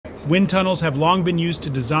Wind tunnels have long been used to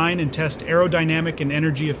design and test aerodynamic and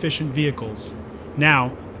energy-efficient vehicles.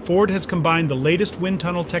 Now, Ford has combined the latest wind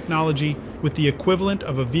tunnel technology with the equivalent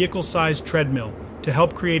of a vehicle-sized treadmill to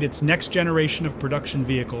help create its next generation of production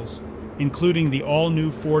vehicles, including the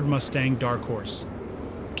all-new Ford Mustang Dark Horse.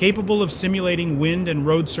 Capable of simulating wind and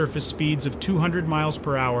road surface speeds of 200 miles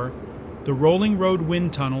per hour, the rolling road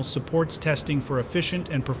wind tunnel supports testing for efficient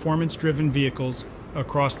and performance-driven vehicles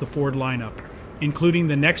across the Ford lineup, including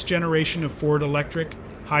the next generation of Ford electric,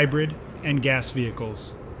 hybrid, and gas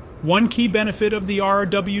vehicles. One key benefit of the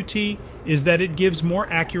RRWT is that it gives more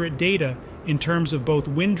accurate data in terms of both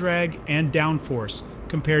wind drag and downforce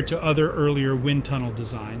compared to other earlier wind tunnel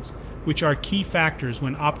designs, which are key factors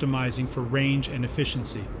when optimizing for range and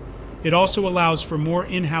efficiency. It also allows for more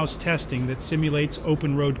in-house testing that simulates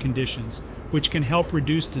open road conditions, which can help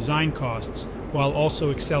reduce design costs while also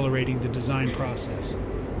accelerating the design process.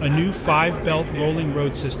 A new 5-belt rolling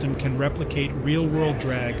road system can replicate real-world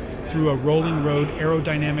drag through a rolling road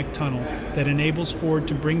aerodynamic tunnel that enables Ford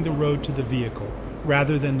to bring the road to the vehicle,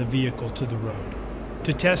 rather than the vehicle to the road.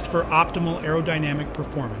 To test for optimal aerodynamic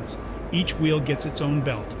performance, each wheel gets its own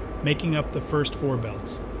belt, making up the first 4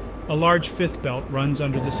 belts. A large 5th belt runs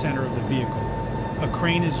under the center of the vehicle. A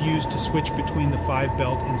crane is used to switch between the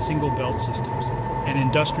 5-belt and single-belt systems, an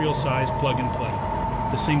industrial-sized plug-and-play.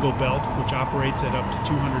 The single belt, which operates at up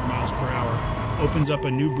to 200 miles per hour, opens up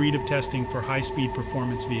a new breed of testing for high-speed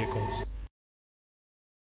performance vehicles.